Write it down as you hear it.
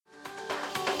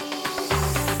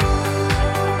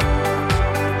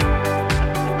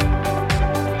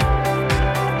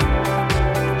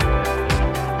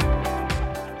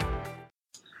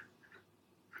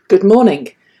Good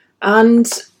morning, and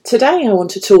today I want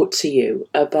to talk to you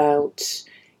about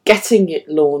getting it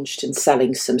launched and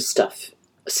selling some stuff.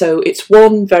 So it's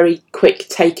one very quick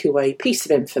takeaway piece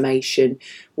of information,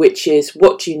 which is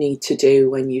what do you need to do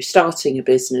when you're starting a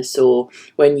business or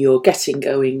when you're getting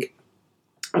going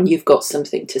and you've got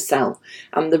something to sell.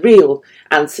 And the real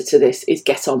answer to this is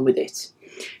get on with it.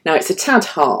 Now, it's a tad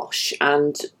harsh,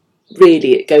 and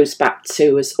really it goes back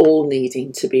to us all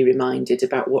needing to be reminded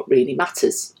about what really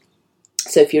matters.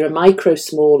 So if you're a micro,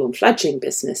 small and fledgling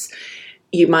business,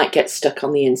 you might get stuck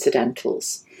on the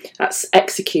incidentals. That's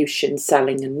execution,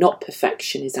 selling, and not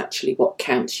perfection is actually what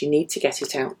counts. You need to get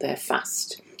it out there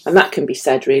fast. And that can be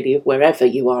said really of wherever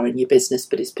you are in your business,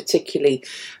 but it's particularly,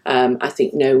 I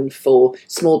think, known for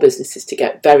small businesses to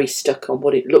get very stuck on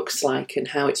what it looks like and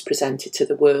how it's presented to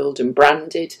the world and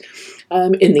branded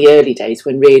in the early days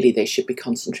when really they should be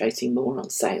concentrating more on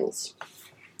sales.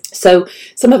 So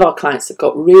some of our clients have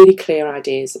got really clear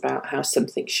ideas about how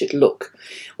something should look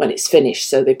when it's finished.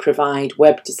 So they provide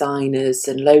web designers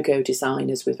and logo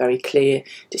designers with very clear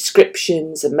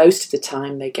descriptions, and most of the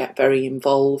time they get very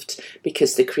involved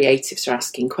because the creatives are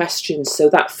asking questions. So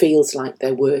that feels like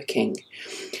they're working.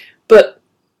 But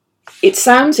it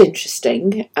sounds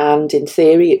interesting, and in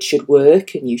theory it should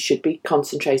work and you should be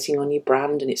concentrating on your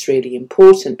brand and it's really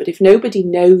important. But if nobody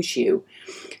knows you,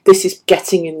 this is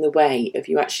getting in the way of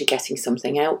you actually getting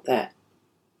something out there.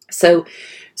 So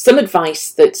some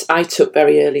advice that I took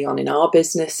very early on in our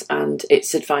business, and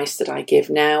it's advice that I give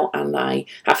now, and I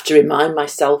have to remind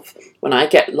myself when I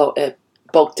get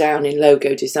bogged down in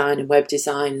logo design and web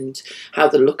design and how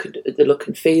the look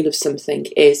and feel of something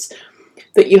is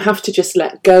that you have to just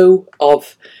let go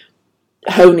of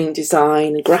honing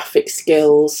design and graphic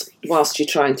skills whilst you're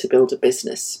trying to build a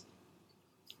business.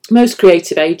 Most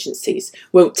creative agencies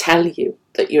won't tell you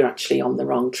that you're actually on the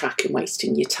wrong track and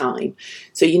wasting your time.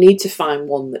 So you need to find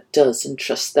one that does and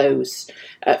trust those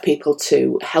people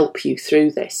to help you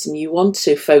through this. And you want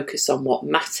to focus on what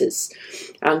matters.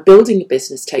 And building a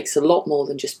business takes a lot more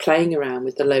than just playing around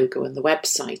with the logo and the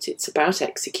website. It's about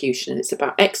execution, and it's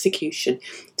about execution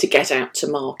to get out to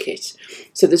market.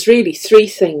 So there's really three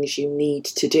things you need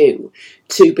to do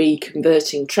to be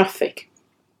converting traffic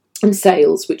and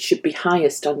sales, which should be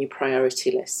highest on your priority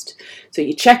list. So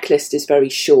your checklist is very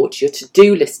short, your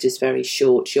to-do list is very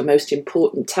short, your most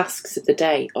important tasks of the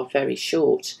day are very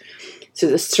short. So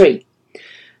there's three.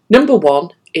 Number one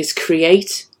is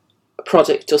create a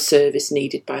product or service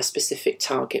needed by a specific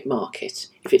target market.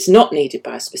 If it's not needed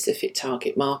by a specific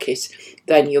target market,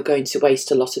 then you're going to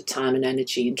waste a lot of time and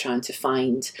energy in trying to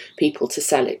find people to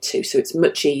sell it to. So it's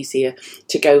much easier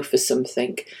to go for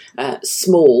something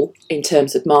small in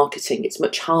terms of marketing. It's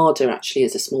much harder actually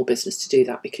as a small business to do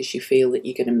that because you feel that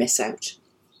you're going to miss out.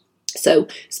 So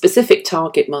specific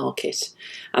target market,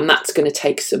 and that's going to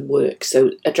take some work.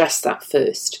 So address that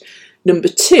first. Number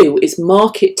two is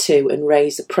market to and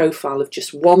raise a profile of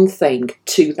just one thing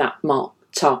to that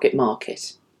target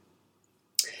market.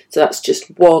 So that's just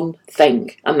one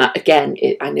thing. And that, again,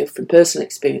 I know from personal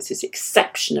experience, is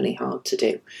exceptionally hard to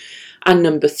do. And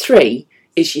number three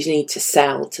is you need to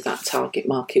sell to that target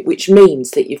market, which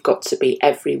means that you've got to be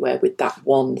everywhere with that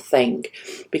one thing,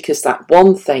 because that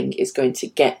one thing is going to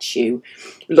get you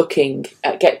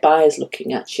get buyers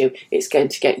looking at you. It's going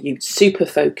to get you super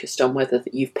focused on whether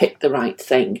you've picked the right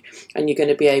thing, and you're going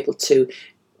to be able to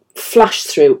flash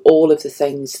through all of the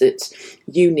things that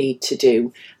you need to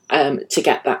do to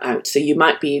get that out. So you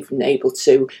might be even able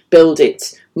to build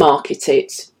it, market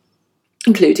it,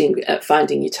 including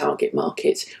finding your target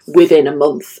market within a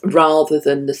month rather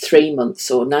than the 3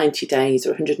 months or 90 days or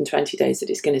 120 days that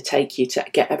it's going to take you to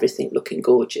get everything looking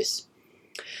gorgeous.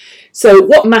 So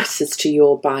what matters to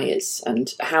your buyers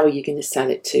and how are you going to sell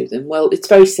it to them? Well, it's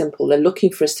very simple. They're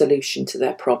looking for a solution to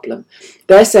their problem.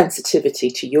 Their sensitivity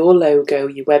to your logo,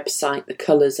 your website, the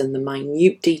colours and the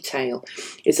minute detail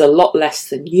is a lot less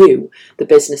than you, the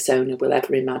business owner, will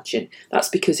ever imagine. That's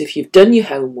because if you've done your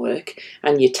homework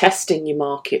and you're testing your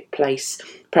marketplace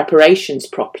preparations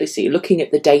properly, so you're looking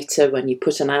at the data when you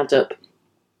put an ad up,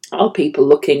 are people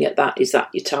looking at that? Is that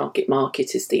your target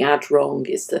market? Is the ad wrong?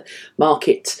 Is the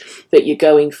market that you're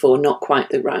going for not quite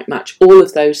the right match? All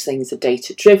of those things are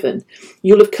data driven.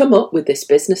 You'll have come up with this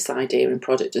business idea and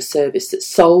product or service that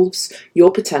solves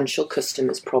your potential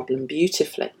customer's problem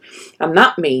beautifully. And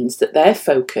that means that their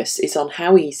focus is on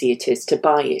how easy it is to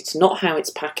buy it, not how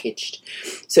it's packaged.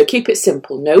 So keep it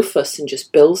simple, no fuss, and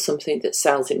just build something that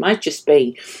sells. It might just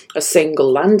be a single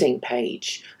landing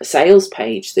page, a sales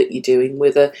page that you're doing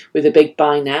with a big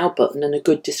buy now button and a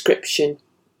good description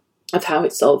of how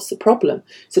it solves the problem.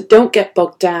 So don't get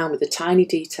bogged down with the tiny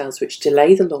details which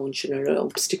delay the launch and are an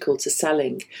obstacle to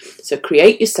selling. So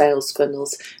create your sales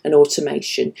funnels and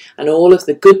automation and all of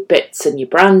the good bits and your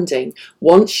branding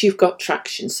once you've got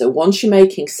traction. So once you're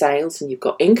making sales and you've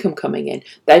got income coming in,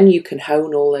 then you can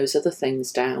hone all those other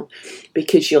things down,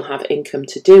 because you'll have income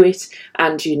to do it,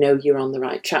 and you know you're on the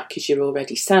right track because you're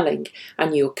already selling,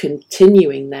 and you're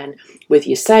continuing then with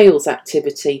your sales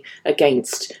activity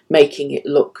against making it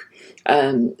look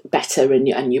better,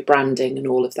 and your branding and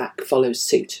all of that follows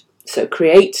suit. So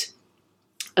create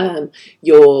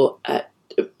your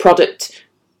product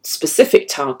specific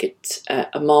target,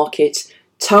 a market,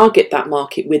 target that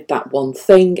market with that one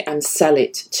thing and sell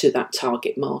it to that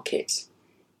target market.